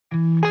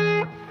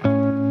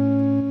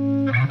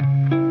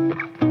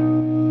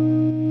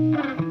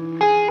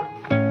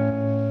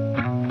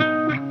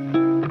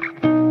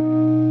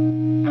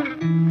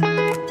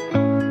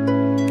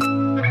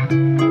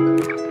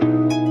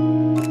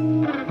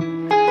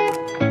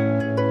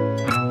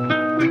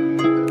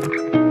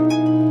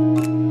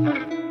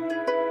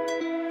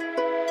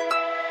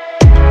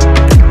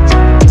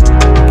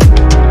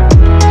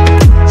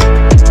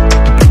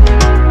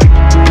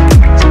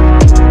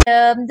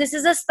this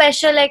is a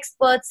special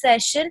expert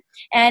session,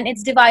 and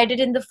it's divided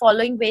in the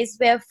following ways,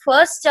 where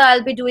first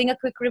I'll be doing a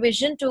quick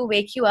revision to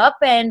wake you up,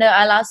 and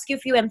I'll ask you a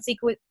few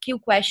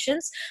MCQ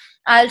questions.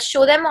 I'll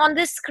show them on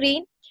the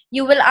screen.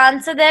 You will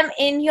answer them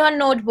in your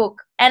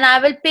notebook, and I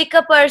will pick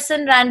a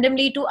person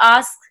randomly to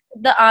ask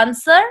the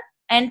answer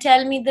and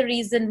tell me the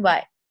reason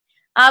why.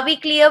 Are we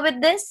clear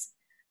with this?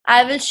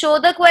 I will show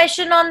the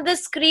question on the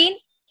screen.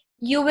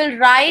 You will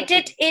write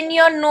it in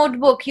your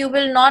notebook. You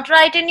will not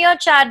write in your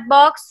chat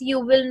box. You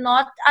will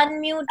not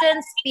unmute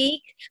and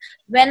speak.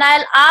 When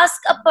I'll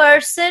ask a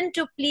person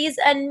to please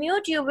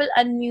unmute, you will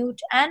unmute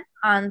and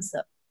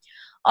answer.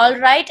 All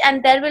right,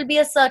 and there will be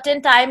a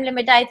certain time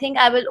limit. I think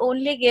I will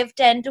only give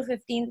 10 to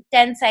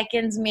 10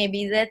 seconds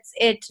maybe. That's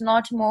it,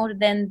 not more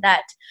than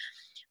that.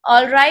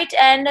 All right,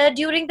 and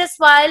during this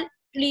while,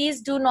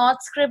 please do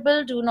not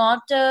scribble, do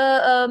not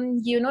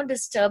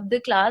disturb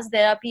the class.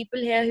 There are people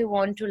here who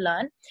want to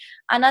learn.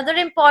 Another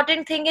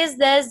important thing is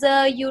there's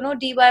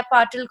DY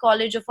Patil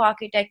College of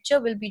Architecture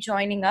will be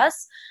joining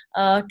us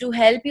to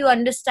help you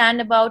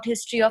understand about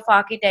history of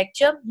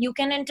architecture. You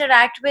can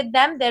interact with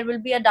them. There will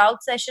be a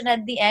doubt session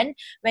at the end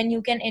when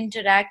you can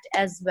interact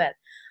as well.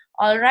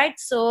 All right,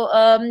 so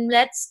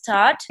let's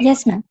start.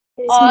 Yes, ma'am.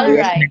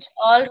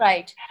 All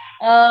right.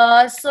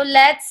 So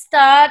let's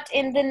start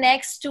in the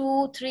next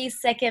 2-3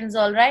 seconds.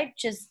 All right,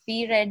 just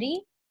be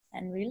ready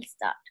and we'll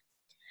start.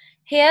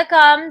 Here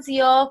comes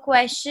your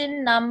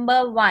question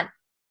number 1.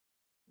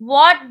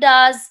 What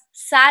does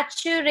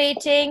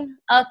saturating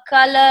a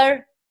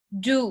color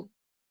do?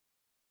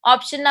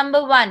 Option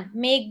number 1,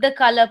 make the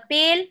color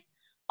pale.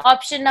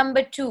 Option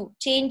number 2,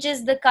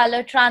 changes the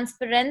color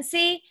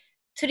transparency.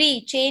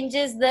 3,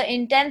 changes the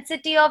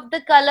intensity of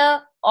the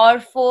color. Or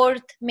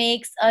 4th,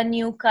 makes a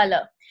new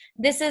color.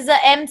 This is a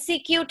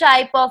MCQ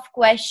type of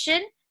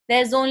question.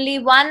 There's only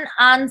one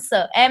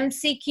answer.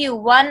 MCQ,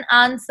 one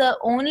answer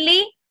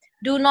only.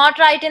 Do not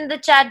write in the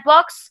chat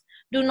box.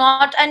 Do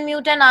not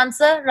unmute and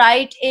answer.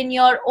 Write in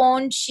your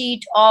own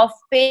sheet of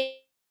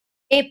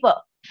paper.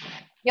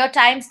 Your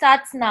time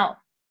starts now.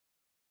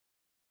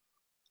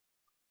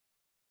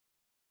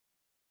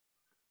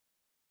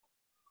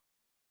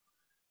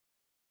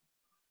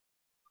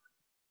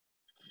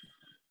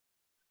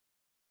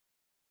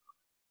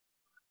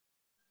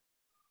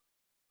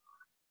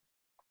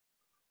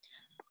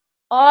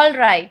 All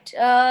right.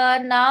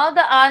 Now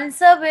the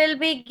answer will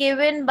be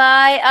given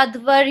by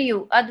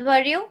Advaryu.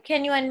 Advaryu,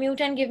 can you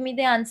unmute and give me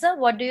the answer?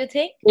 What do you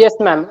think? Yes,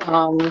 ma'am.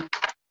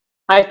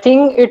 I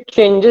think it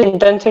changes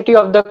intensity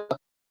of the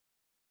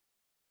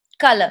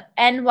color.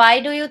 And why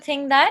do you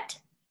think that?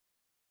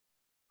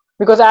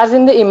 Because as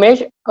in the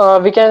image,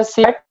 we can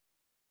see that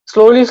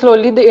slowly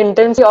the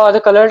intensity or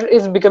the color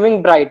is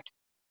becoming bright.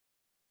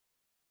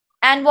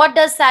 And what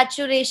does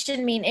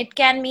saturation mean? It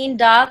can mean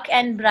dark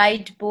and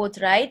bright both,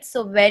 right?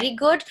 So very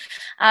good.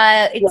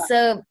 It's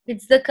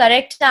the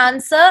correct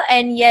answer.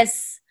 And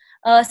yes,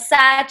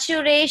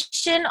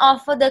 saturation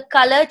of the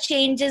color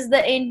changes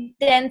the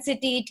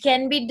intensity. It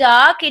can be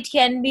dark, it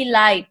can be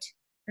light,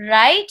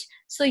 right?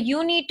 So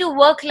you need to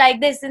work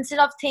like this instead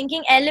of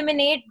thinking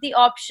eliminate the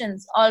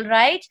options. All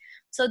right.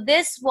 So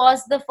this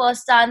was the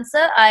first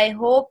answer. I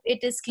hope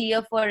it is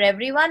clear for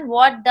everyone.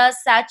 What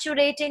does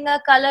saturating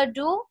a color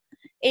do?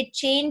 It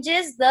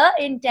changes the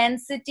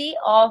intensity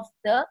of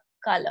the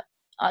color.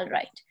 All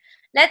right.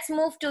 Let's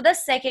move to the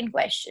second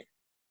question.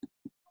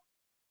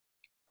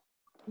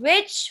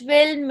 Which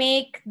will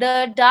make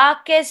the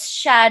darkest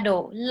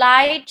shadow?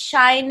 Light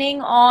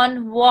shining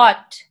on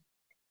what?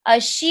 A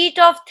sheet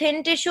of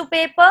thin tissue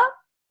paper,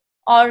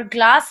 or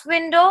glass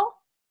window,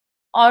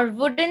 or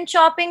wooden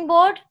chopping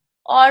board,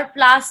 or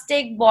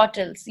plastic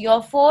bottles?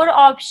 Your 4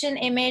 option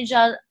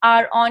images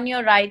are on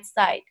your right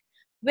side.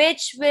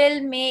 Which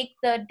will make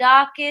the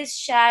darkest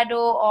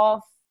shadow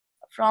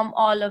from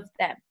all of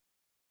them?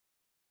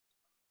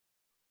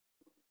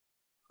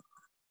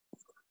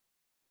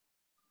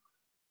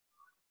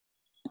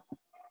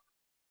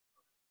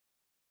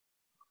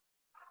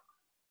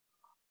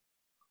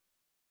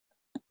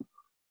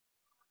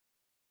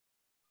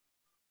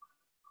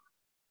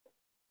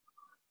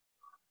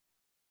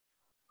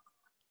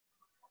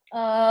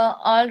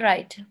 All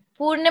right.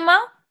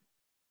 Purnima,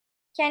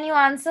 can you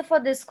answer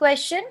for this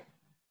question?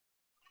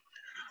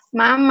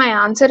 Ma'am, my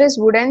answer is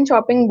wooden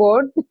chopping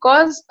board,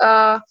 because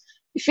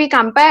if we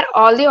compare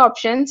all the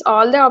options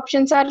are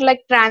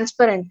like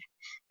transparent.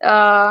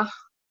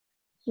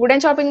 Wooden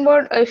chopping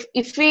board,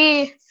 if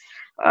we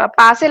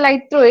pass a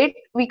light through it,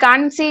 we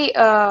can't see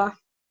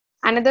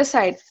another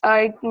side.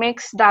 It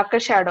makes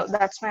darker shadow.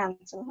 That's my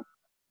answer.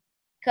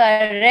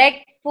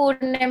 Correct,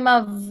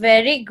 Purnima.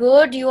 Very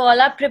good. You all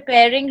are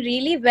preparing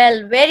really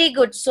well. Very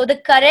good. So the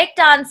correct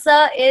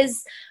answer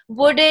is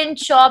wooden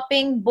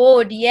chopping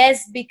board.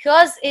 Yes,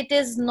 because it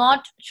is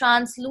not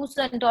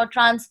translucent or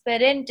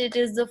transparent. It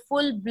is the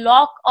full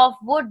block of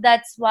wood.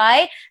 That's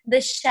why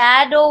the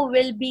shadow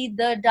will be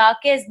the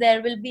darkest.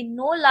 There will be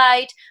no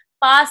light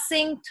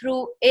passing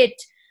through it.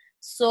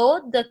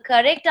 So the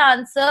correct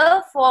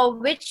answer for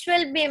which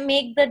will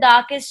make the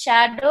darkest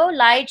shadow,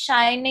 light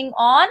shining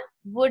on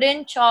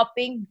Wooden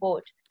chopping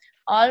board.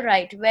 All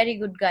right, very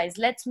good, guys.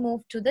 Let's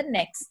move to the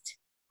next.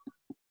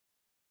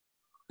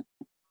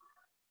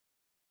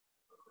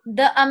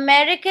 The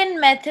American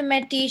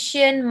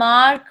mathematician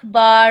Mark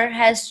Barr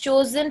has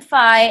chosen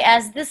phi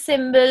as the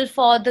symbol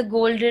for the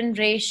golden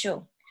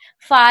ratio.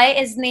 Phi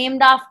is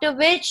named after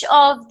which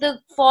of the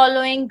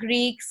following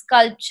Greek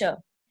sculpture?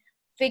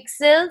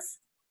 Pixels,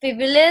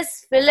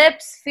 Fibulis,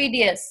 Phillips,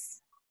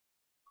 Phidias.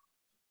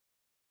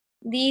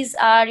 These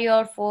are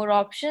your 4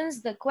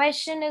 options. The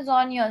question is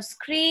on your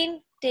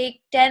screen.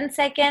 Take 10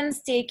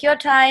 seconds, take your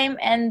time,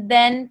 and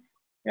then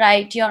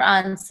write your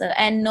answer.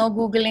 And no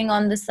Googling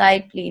on the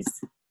side,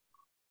 please.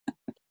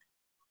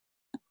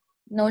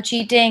 No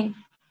cheating.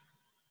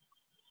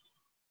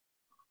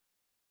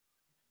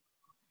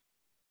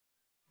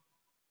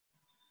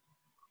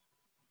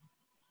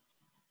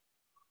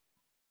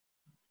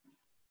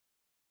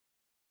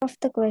 Of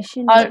the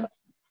question.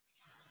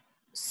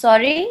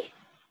 Sorry?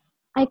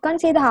 I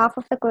can't see the half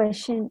of the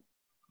question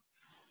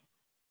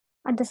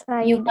at the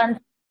side. You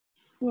can't.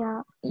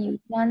 Yeah. You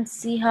can't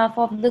see half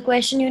of the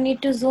question. You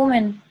need to zoom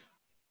in.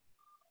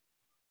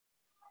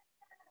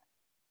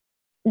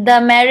 The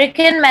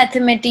American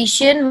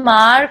mathematician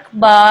Mark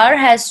Barr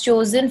has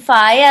chosen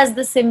phi as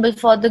the symbol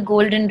for the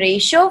golden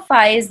ratio.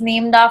 Phi is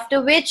named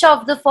after which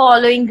of the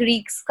following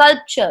Greek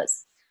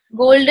sculptures?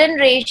 Golden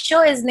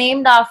ratio is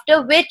named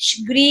after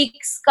which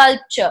Greek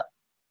sculpture?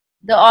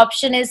 The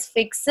option is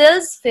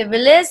Pixels,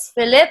 Fibulis,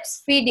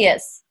 Phillips,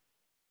 Phidias.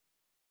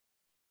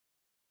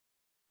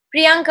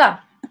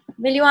 Priyanka,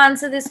 will you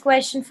answer this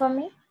question for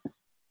me?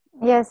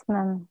 Yes,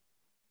 ma'am.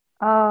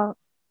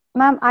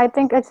 Ma'am, I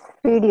think it's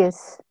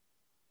Phidias.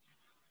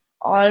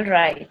 All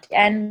right.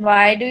 And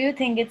why do you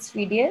think it's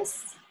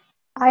Phidias?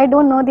 I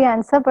don't know the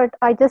answer, but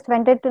I just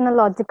went to it in a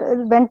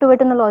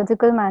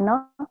logical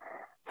manner.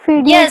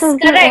 Phidias Yes, is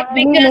correct.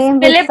 the only Because name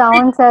which Philip.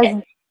 sounds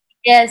as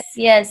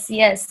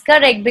Yes,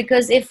 correct.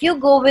 Because if you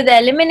go with the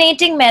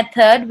eliminating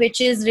method, which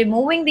is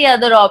removing the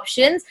other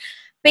options,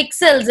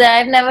 Pixels,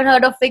 I've never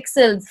heard of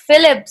Pixels.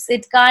 Phillips,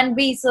 it can't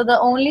be. So the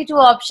only 2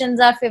 options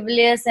are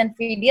Fibulius and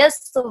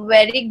Phidias. So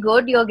very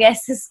good. Your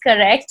guess is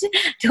correct.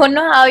 Don't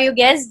know how you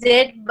guessed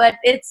it, but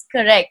it's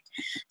correct.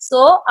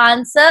 So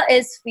answer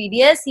is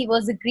Phidias. He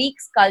was a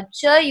Greek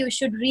sculptor. You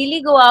should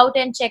really go out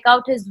and check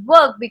out his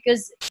work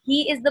because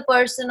he is the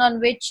person on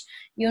which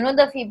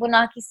the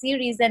Fibonacci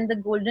series and the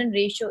golden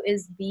ratio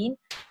is being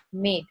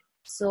made.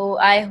 So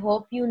I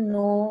hope you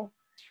know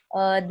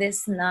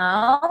this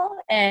now,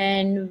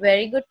 and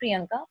very good,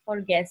 Priyanka,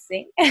 for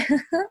guessing.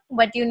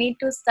 But you need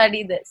to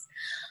study this.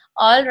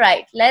 All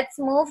right, let's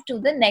move to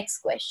the next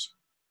question.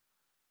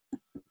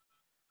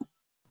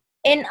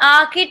 In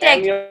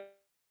architecture,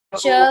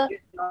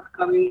 Not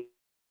coming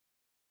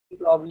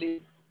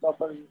properly.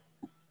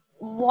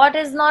 what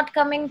is not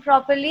coming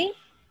properly?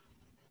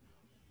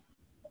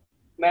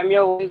 Ma'am,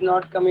 your voice is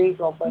not coming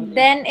properly.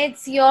 Then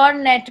it's your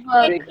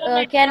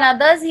network. Can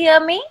others hear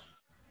me?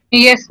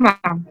 Yes,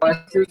 ma'am.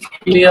 Voice is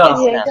clear.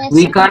 Yes,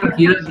 We can't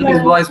hear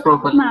his voice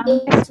properly.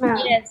 Yes, ma'am.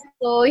 Yes,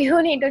 so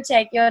you need to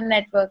check your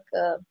network.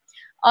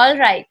 All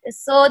right,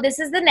 so this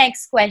is the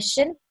next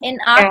question. In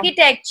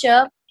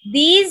architecture,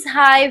 these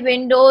high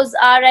windows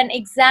are an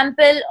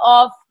example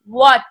of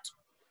what?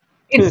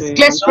 It's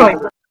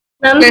cholesterol.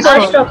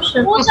 First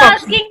option. Who's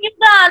asking you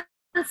the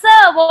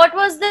answer? What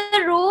was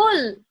the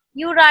rule?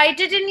 You write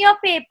it in your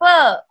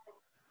paper.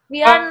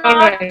 We are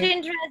not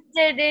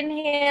interested in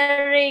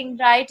hearing.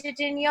 Write it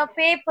in your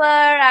paper.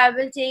 I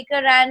will take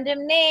a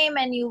random name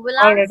and you will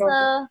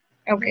answer.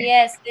 Okay.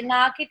 Yes, in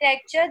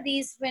architecture,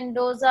 these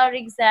windows are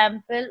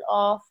example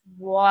of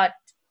what?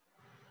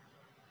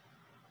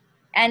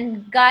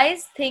 And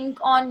guys, think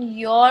on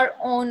your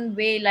own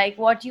way, like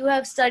what you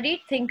have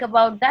studied, think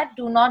about that.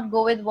 Do not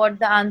go with what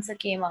the answer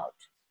came out.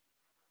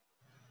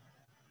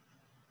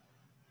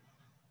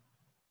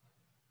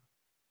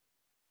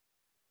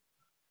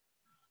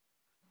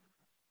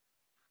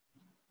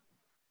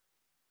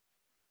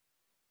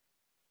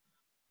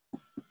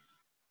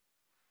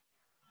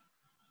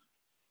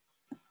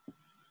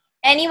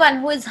 Anyone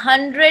who is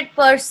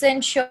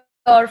 100%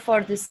 sure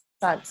for this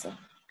answer?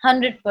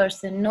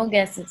 100%, no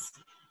guesses.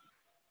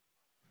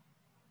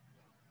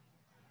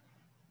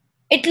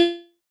 It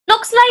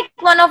looks like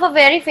one of a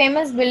very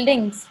famous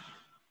buildings.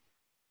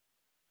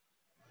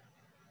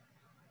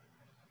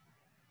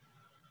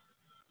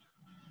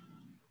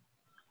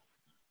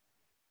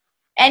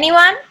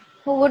 Anyone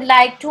who would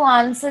like to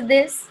answer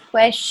this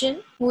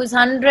question, who is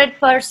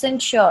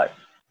 100% sure?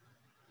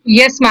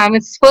 Yes, ma'am.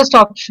 It's first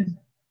option.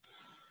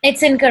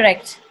 It's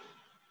incorrect.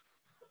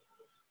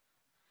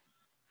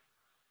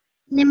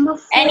 Number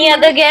 4. Any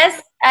other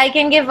guess? I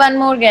can give one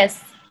more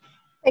guess.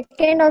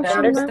 Second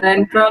option.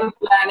 Central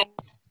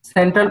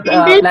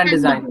plan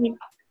design.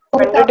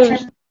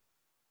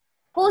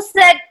 Who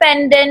said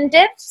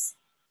pendentives?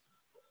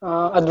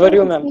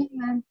 Advaryu,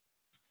 ma'am.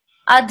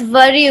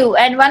 Advaryu.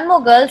 And one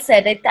more girl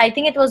said it. I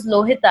think it was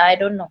Lohita. I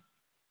don't know.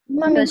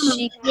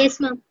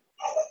 Yes, ma'am.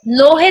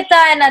 Lohita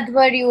and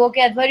Advaryu.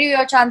 Okay, Advaryu,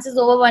 your chances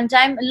over one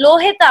time.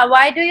 Lohita,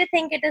 why do you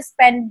think it is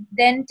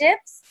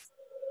pendentives?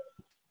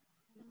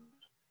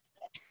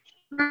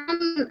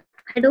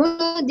 I don't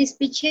know this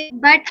picture,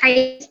 but I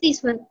guess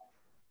this one.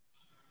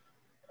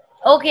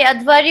 Okay,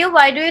 Advaryu,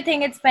 why do you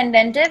think it's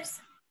pendentives?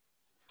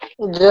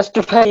 Just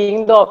by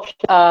seeing the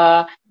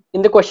option,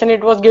 in the question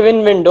it was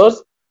given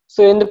windows,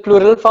 so in the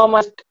plural form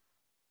I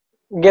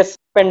guess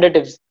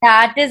pendatives.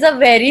 That is a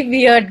very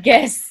weird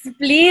guess.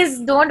 Please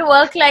don't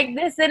work like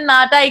this in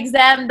Nata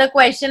exam. The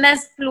question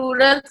is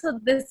plural, so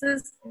this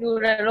is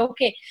plural.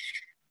 Okay.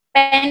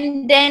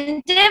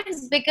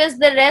 Pendentives, because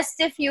the rest,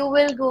 if you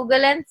will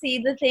Google and see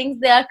the things,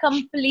 they are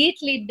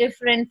completely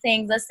different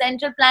things. A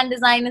central plan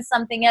design is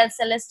something else,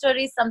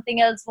 clerestory is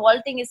something else,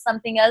 vaulting is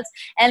something else,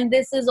 and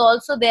this is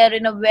also there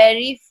in a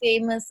very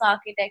famous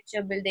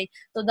architecture building.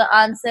 So the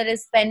answer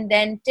is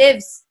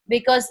pendentives,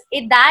 because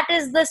that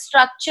is the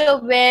structure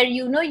where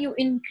you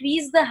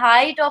increase the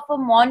height of a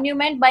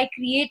monument by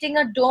creating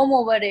a dome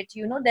over it.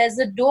 There's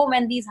a dome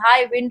and these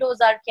high windows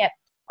are kept.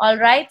 All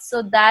right,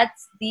 so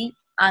that's the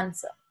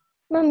answer.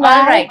 Ma'am, All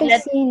where right, it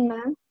is seen,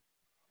 ma'am?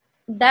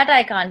 that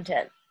I can't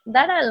tell.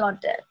 That I'll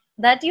not tell.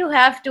 That you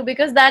have to,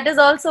 because that is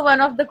also one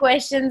of the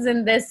questions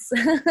in this.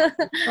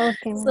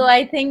 Okay, So ma'am.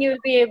 I think you'll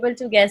be able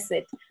to guess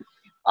it.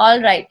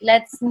 All right,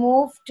 let's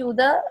move to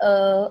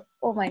the,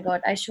 oh my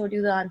God, I showed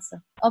you the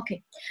answer.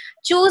 Okay.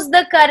 Choose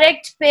the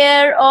correct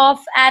pair of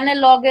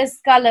analogous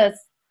colors.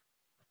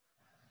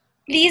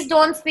 Please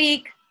don't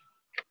speak.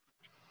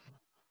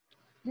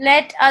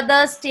 Let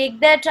others take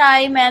their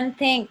time and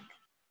think.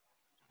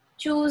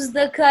 Choose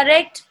the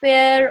correct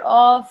pair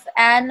of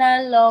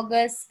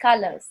analogous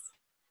colors.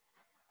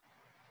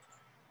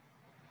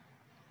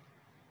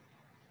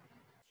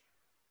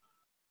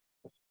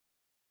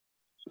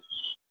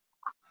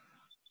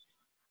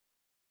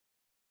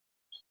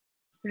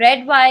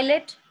 Red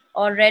violet,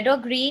 or red or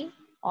green,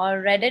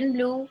 or red and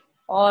blue,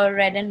 or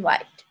red and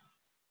white.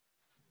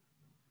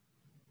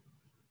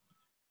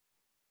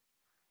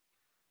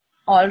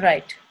 All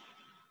right.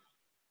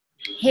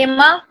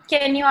 Hema,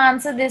 can you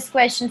answer this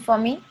question for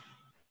me?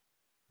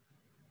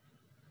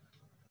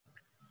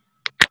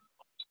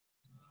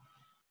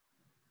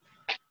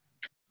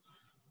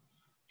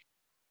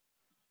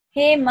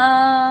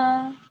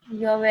 Hema,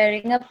 you're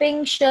wearing a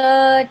pink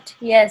shirt.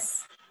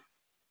 Yes.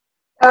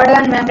 Third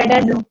one, ma'am, red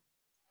and blue.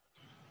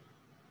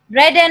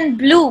 Red and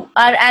blue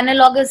are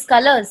analogous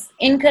colors.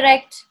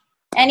 Incorrect.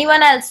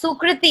 Anyone else?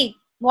 Sukriti,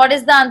 what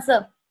is the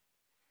answer?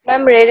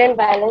 Ma'am, red and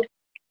violet.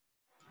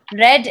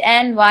 Red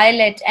and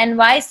violet. And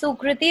why,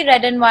 Sukriti,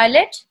 red and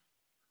violet?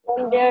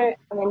 Ma'am, they're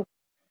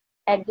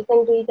adjacent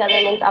to each other.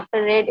 Means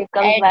after red, it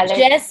comes violet.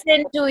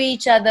 Adjacent to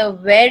each other.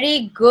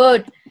 Very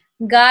good.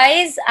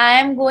 Guys, I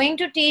am going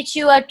to teach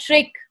you a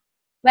trick.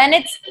 When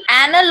it's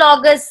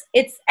analogous,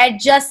 it's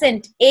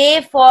adjacent.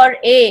 A for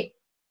A.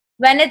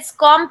 When it's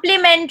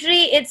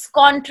complementary, it's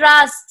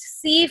contrast.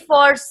 C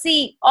for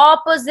C.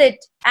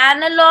 Opposite.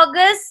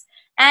 Analogous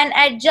and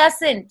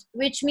adjacent,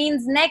 which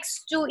means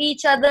next to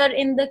each other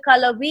in the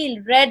color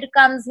wheel. Red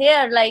comes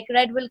here, like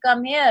red will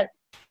come here.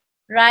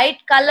 Right?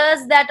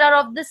 Colors that are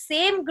of the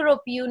same group,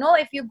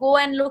 if you go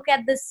and look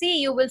at the sea,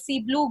 you will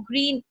see blue,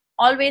 green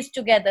always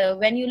together.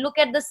 When you look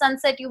at the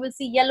sunset, you will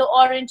see yellow,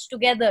 orange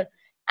together.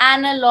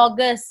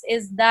 Analogous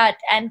is that,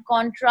 and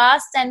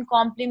contrast and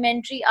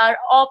complementary are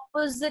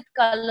opposite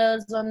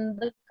colors on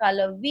the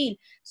color wheel.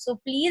 So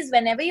please,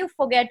 whenever you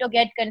forget or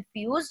get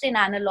confused in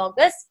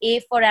analogous, A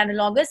for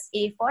analogous,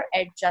 A for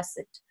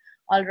adjacent.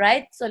 All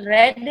right, so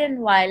red and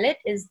violet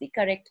is the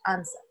correct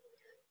answer.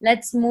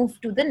 Let's move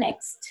to the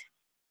next.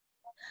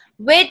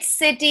 Which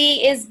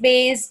city is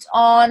based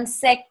on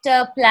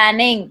sector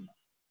planning?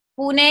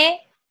 Pune,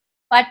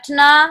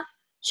 Patna,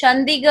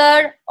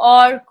 Chandigarh,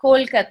 or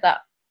Kolkata?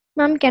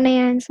 Ma'am, can I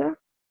answer?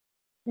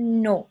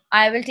 No,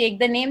 I will take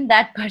the name,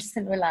 that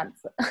person will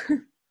answer.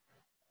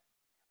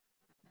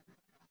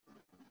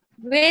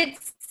 Which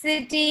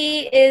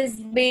city is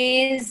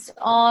based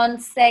on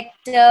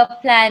sector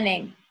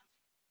planning?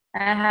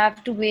 I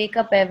have to wake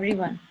up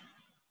everyone.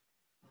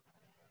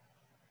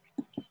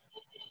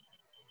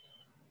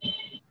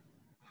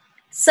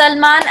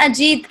 Salman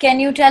Ajit, can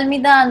you tell me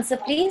the answer,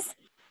 please?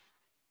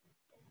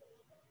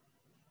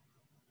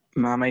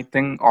 Ma'am, I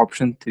think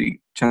option 3,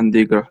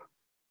 Chandigarh.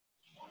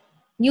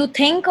 You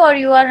think, or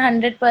you are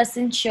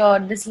 100% sure?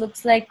 This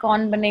looks like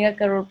Kaun Banega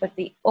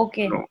Crorepati.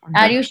 Okay. No,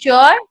 Are you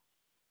sure?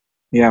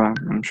 Yeah, ma'am,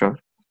 I'm sure.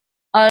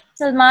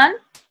 Salman?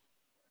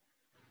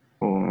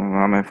 Oh,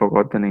 ma'am, I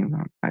forgot the name,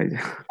 ma'am.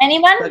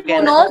 Anyone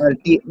who knows?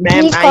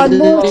 Ma'am, I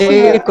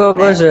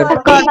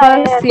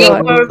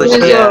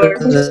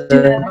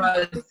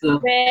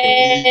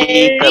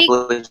Very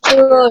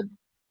good.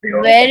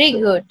 Very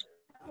good.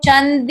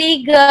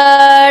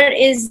 Chandigarh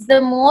is the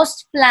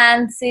most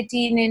planned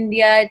city in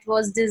India. It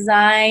was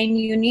designed.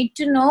 You need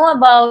to know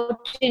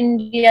about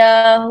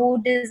India,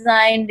 who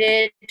designed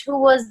it, who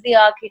was the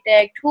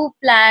architect, who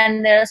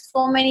planned. There are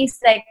so many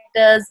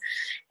sectors.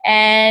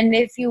 And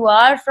if you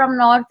are from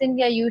North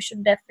India, you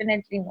should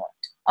definitely know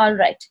it. All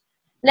right.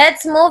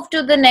 Let's move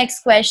to the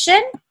next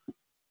question.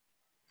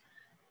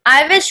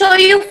 I will show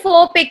you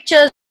 4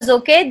 pictures,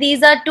 okay?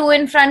 These are 2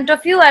 in front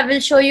of you. I will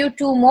show you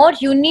 2 more.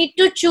 You need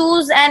to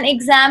choose an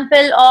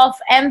example of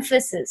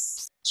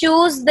emphasis.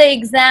 Choose the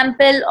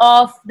example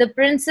of the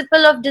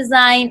principle of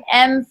design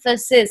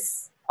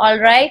emphasis. All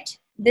right?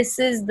 This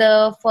is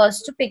the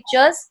first 2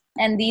 pictures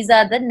and these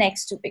are the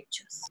next 2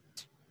 pictures.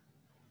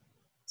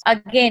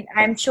 Again,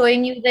 I'm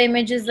showing you the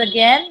images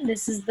again.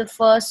 This is the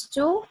first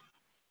 2.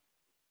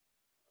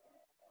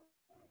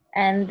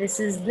 And this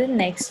is the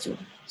next 2.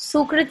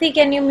 Sukriti,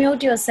 can you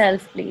mute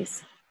yourself,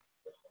 please?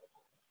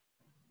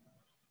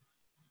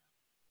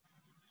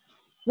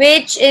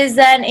 Which is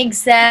an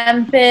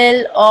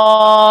example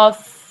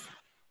of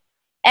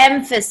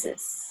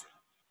emphasis?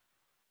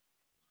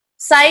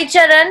 Sai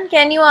Charan,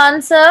 can you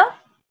answer?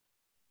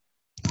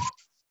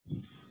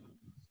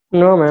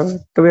 No, ma'am.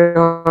 To be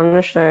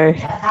honest, I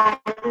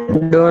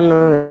don't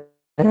know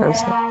the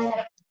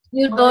answer.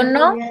 You don't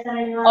know?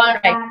 All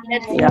right,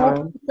 let's Yeah, move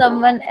ma'am. to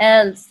someone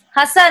else.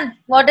 Hassan,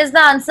 what is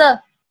the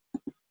answer?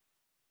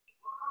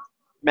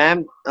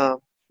 Ma'am,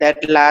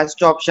 that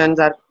last options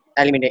are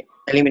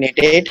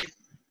eliminated.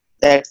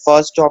 That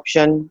first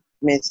option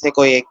में से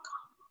कोई एक.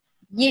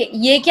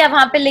 ये क्या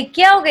वहां पे लिख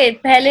के आओगे?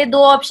 पहले 2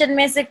 ऑप्शन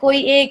में से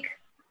कोई एक.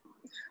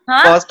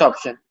 हाँ? First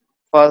option.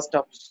 First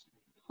option.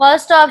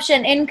 First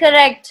option,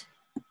 incorrect.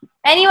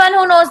 Anyone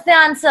who knows the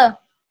answer?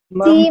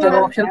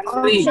 Option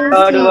 3.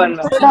 Third one.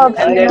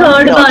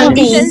 Third one.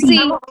 Option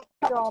C.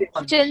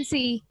 Option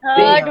C.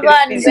 Third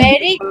one,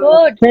 very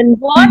good.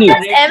 What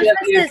does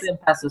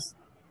emphasis?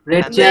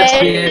 Red chair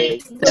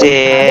creates the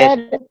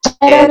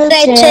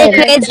Red chair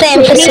creates the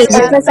emphasis.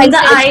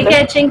 The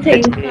eye-catching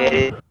thing.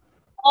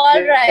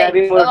 All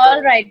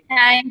right.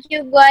 Thank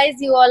you, guys.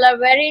 You all are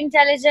very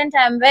intelligent.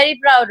 I'm very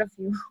proud of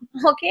you.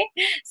 Okay.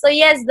 So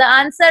yes, the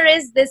answer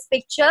is this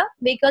picture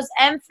because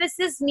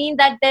emphasis means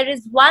that there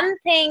is one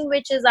thing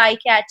which is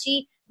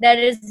eye-catchy. There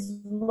is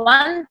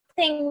one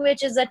thing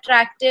which is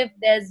attractive.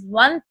 There's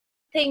one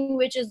thing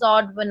which is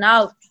odd one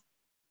out.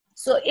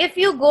 So if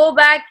you go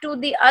back to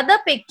the other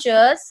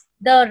pictures,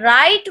 the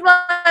right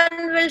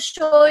one will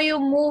show you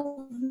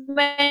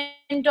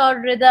movement or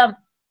rhythm.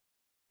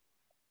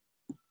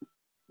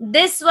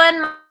 This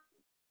one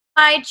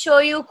might show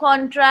you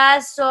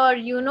contrast or,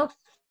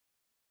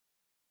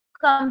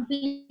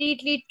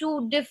 completely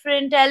 2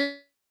 different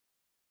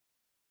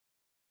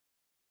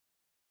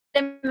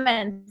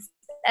elements.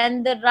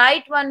 And the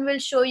right one will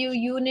show you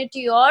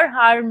unity or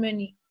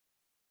harmony.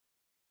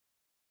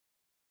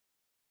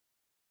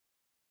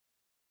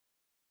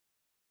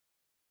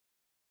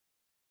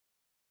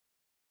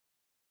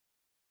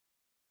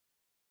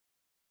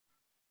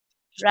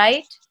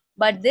 Right?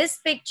 But this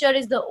picture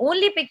is the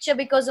only picture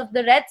because of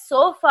the red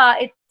sofa.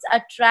 It's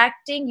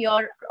attracting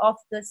your of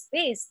the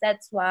space.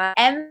 That's why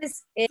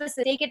emphasis,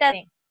 take it as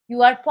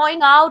you are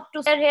pointing out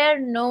to here.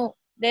 No,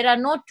 there are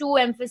no 2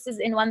 emphasis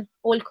in one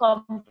whole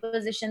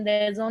composition.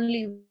 There's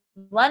only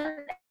one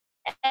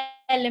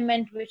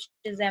element which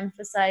is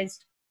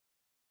emphasized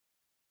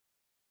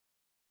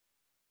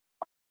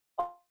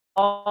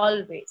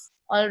always.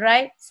 All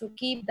right, so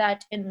keep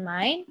that in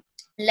mind.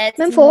 Let's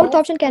Ma'am, fourth move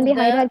option can to be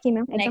the hierarchy,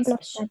 ma'am. next Example of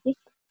question. hierarchy.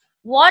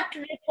 What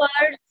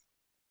refers?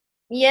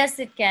 Yes,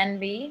 it can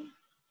be.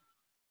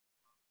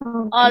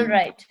 Okay. All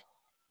right.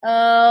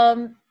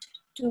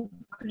 To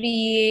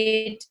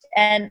create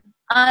an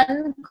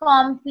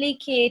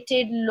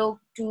uncomplicated look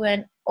to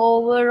an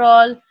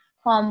overall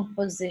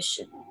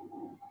composition.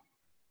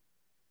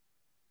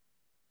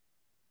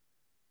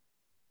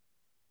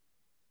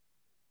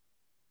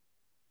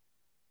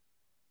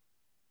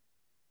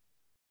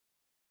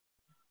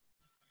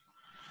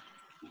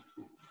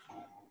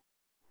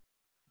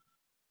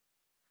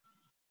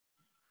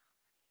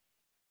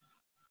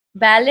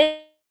 Balance,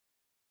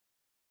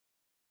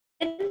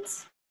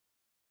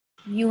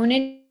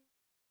 unity,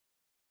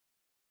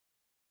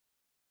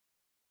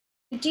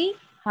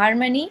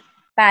 harmony,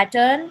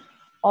 pattern,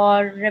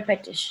 or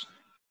repetition.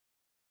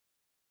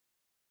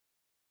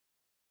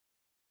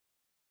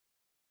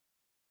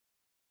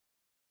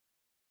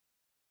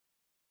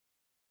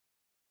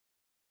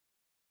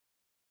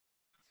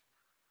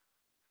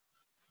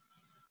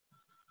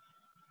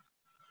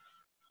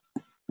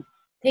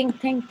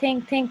 Think.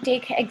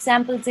 Take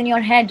examples in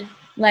your head.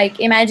 Like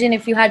imagine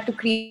if you had to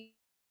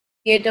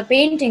create a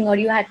painting, or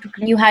you had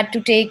to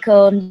take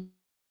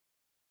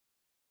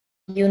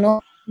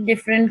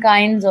different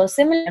kinds or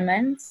similar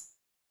elements,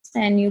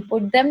 and you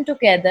put them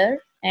together.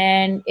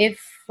 And if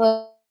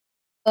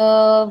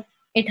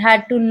it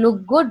had to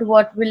look good,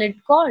 what will it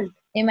called?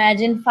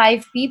 Imagine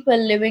 5 people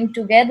living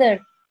together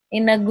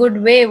in a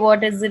good way.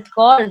 What is it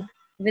called?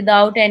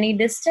 Without any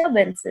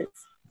disturbances.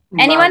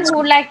 Anyone who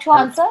would like to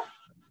answer?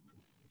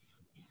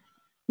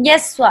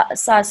 Yes,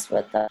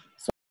 Saswata.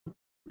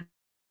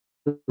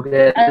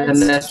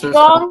 A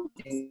strong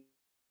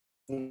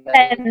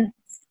sense.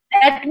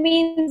 That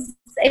means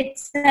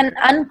it's an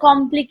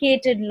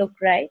uncomplicated look,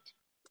 right?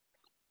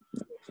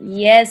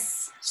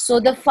 Yes. So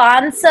the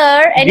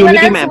answer. Anyone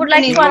Unity, else ma'am. who would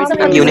like to answer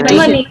for this Unity.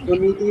 question?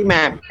 Unity,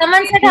 ma'am.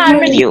 Someone said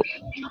harmony.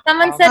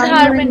 Someone said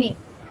harmony.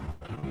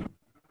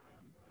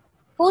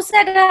 Who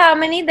said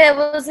harmony? There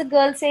was a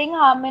girl saying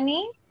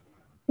harmony.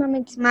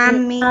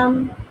 Ma'am, me.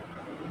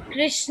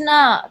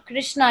 Krishna,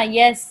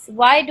 yes.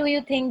 Why do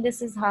you think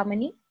this is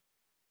harmony?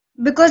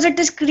 Because it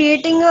is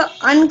creating a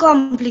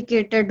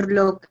uncomplicated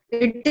look.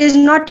 It is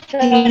not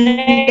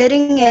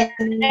hindering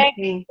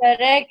anything.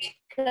 Correct.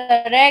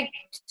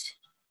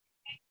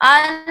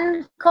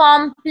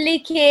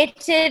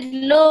 Uncomplicated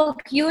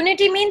look.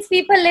 Unity means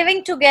people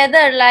living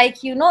together, like,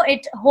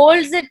 it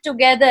holds it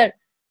together.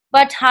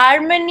 But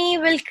harmony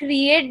will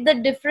create the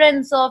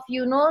difference of,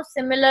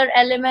 similar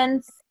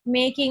elements,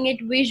 making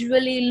it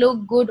visually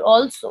look good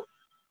also,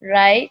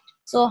 right?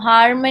 So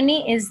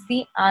harmony is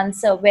the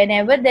answer.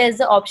 Whenever there's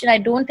an option, I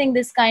don't think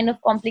this kind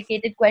of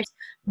complicated question,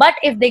 but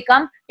if they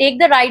come, take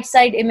the right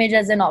side image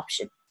as an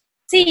option.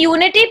 See,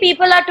 unity,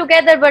 people are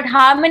together, but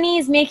harmony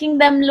is making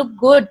them look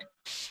good,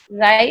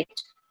 right?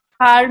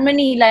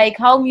 Harmony, like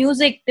how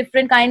music,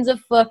 different kinds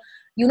of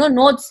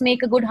notes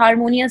make a good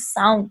harmonious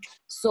sound.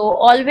 So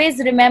always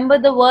remember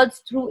the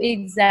words through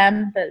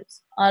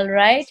examples. All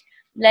right,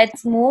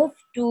 let's move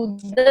to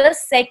the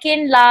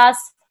second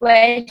last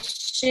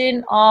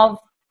question of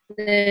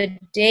the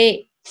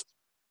day.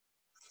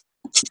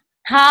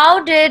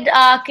 How did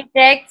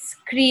architects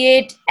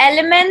create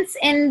elements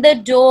in the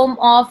dome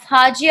of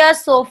Hagia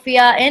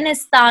Sophia in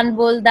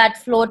Istanbul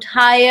that float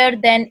higher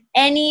than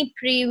any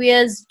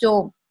previous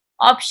dome?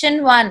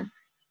 Option 1,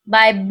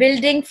 by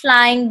building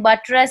flying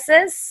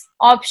buttresses.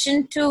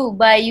 Option 2,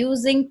 by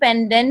using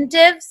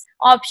pendentives.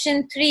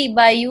 Option 3,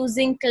 by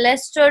using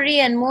clerestory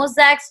and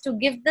mosaics to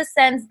give the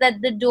sense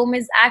that the dome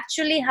is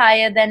actually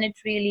higher than it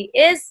really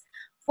is.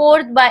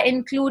 Fourth, by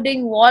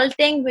including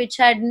vaulting, which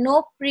had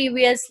no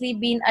previously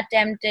been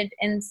attempted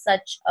in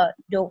such a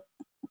dome.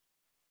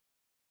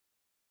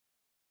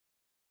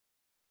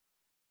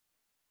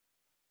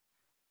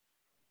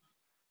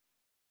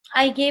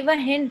 I gave a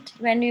hint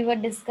when we were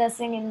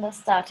discussing in the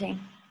starting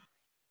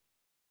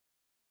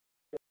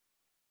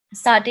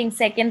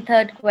second,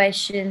 third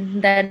question,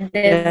 that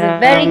there's a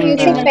very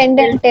Using famous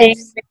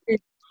pendentives.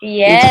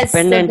 Yes, so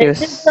pendentives.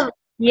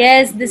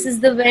 this is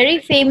the very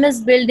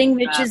famous building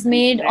which is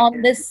made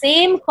on the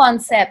same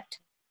concept.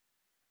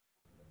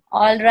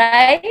 All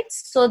right,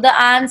 so the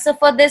answer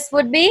for this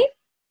would be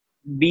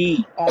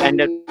B. By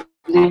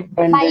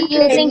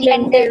using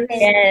pendentives.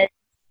 yes,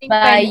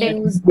 by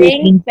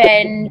using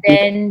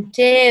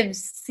pendentives.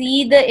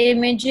 See the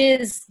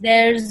images,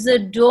 there's a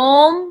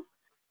dome,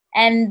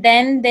 and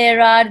then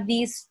there are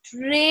these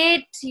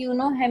straight,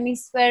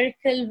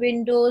 hemispherical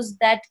windows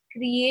that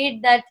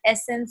create that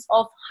essence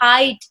of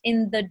height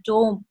in the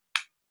dome,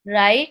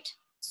 right?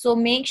 So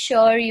make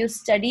sure you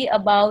study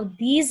about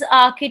these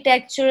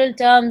architectural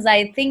terms.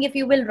 I think if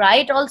you will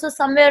write also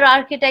somewhere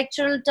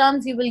architectural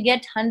terms, you will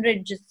get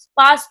 100. Just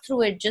pass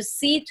through it, just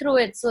see through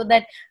it, so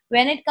that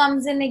when it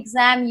comes in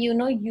exam, you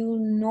know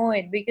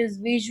it, because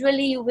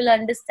visually you will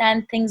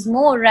understand things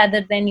more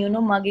rather than,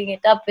 mugging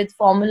it up with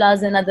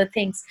formulas and other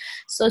things.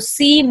 So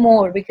see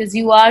more, because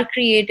you are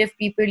creative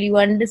people, you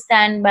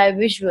understand by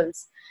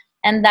visuals,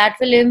 and that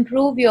will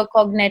improve your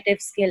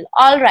cognitive skill.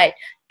 All right.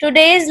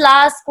 Today's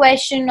last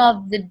question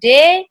of the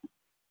day.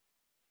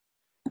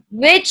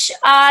 Which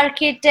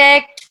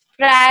architect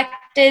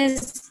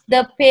practiced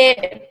the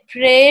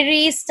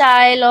prairie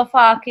style of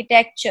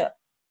architecture?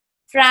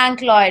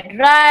 Frank Lloyd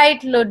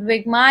Wright,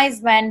 Ludwig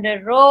Mies van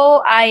der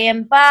Rohe,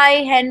 I.M.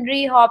 Pye,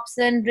 Henry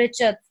Hobson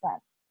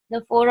Richardson.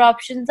 The 4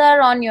 options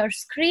are on your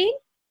screen.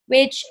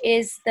 Which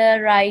is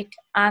the right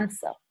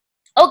answer?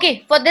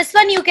 Okay, for this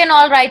one, you can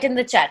all write in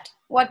the chat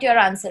what your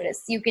answer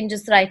is. You can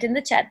just write in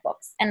the chat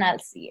box and I'll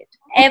see it.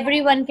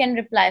 Everyone can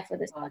reply for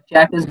this.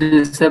 Chat is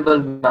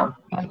disabled, ma'am.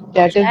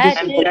 Chat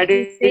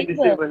is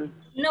disabled.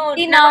 No,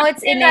 See, now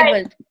it's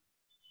enabled.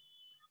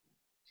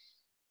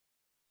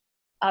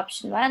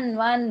 Option 1,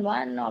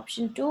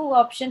 option 2,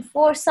 option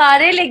 4.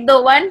 Sare likh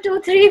do. 1,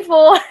 2, 3,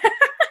 4.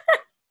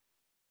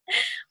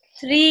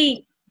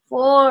 3,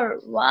 4,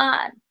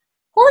 1.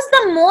 Who's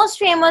the most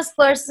famous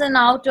person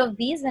out of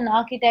these in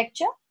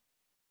architecture?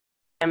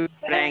 Frank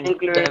Lloyd.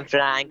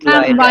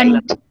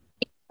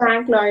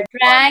 Frank Lloyd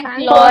Wright. Frank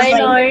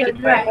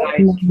Lloyd Wright.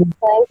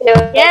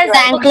 Yes,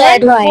 Frank so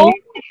then, Lloyd Wright.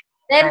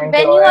 then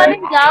when you are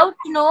in doubt,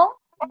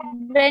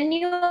 when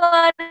you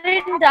are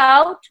in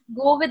doubt,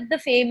 go with the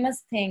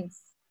famous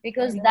things,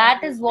 because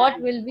that is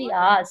what will be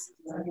asked.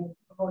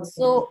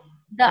 So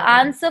the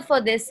answer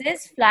for this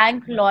is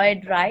Frank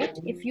Lloyd Wright.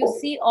 If you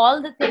see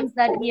all the things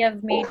that he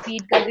have made, be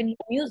it Guggenheim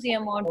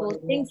Museum or those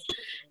things,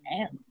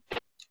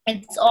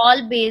 it's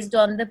all based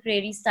on the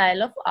prairie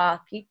style of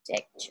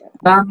architecture.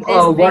 Ma'am,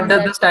 what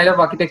does the style of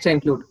architecture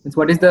include?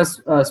 What is the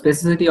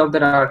specificity of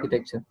the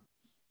architecture?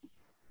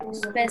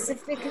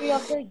 Specifically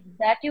of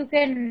that you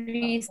can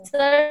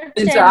research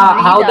Means, and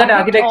how read that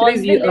out architecture all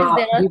is the lists.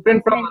 There are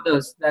different from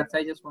others. That's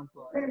I just want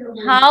to ask.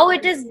 How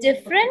it is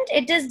different?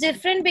 It is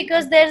different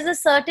because there's a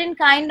certain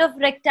kind of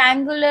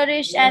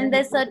rectangularish and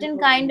there's certain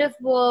kind of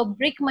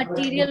brick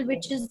material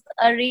which is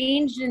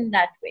arranged in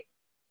that way.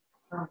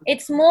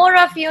 It's more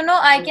of,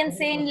 I can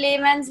say in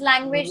layman's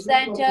language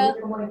that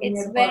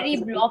it's very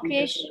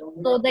blockish.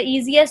 So the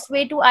easiest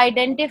way to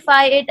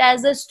identify it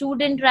as a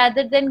student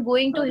rather than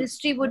going to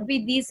history would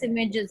be these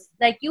images.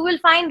 Like you will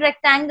find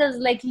rectangles,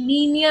 like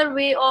linear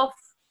way of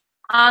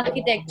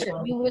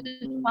architecture. You will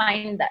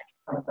find that.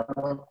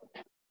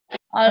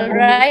 All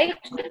right.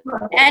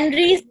 And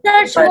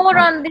research more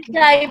on the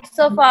types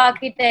of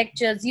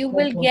architectures. You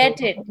will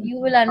get it. You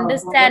will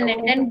understand it.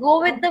 And go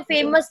with the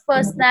famous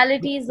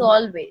personalities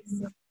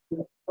always.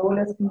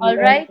 All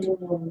right.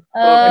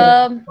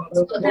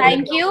 So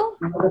thank you.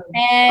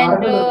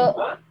 And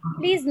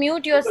please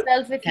mute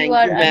yourself if you Thank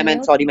are you, ma'am,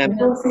 and unmute, sorry, ma'am.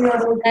 because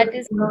that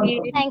is Thank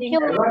creating you,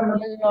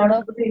 ma'am. a lot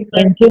of.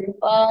 Thank you.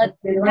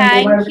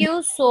 Thank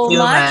you so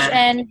much.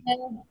 And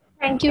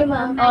Thank you,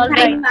 ma'am. all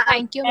right.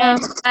 Thank you,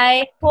 And ma'am.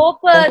 I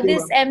hope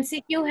this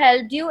MCQ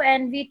helped you.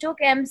 And we took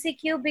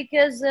MCQ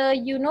because,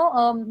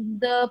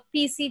 the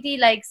PCT,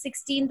 like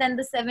 16th and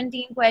the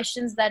 17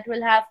 questions that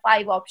will have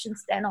 5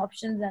 options, 10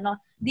 options, and all.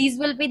 These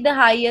will be the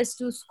highest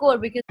to score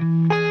because.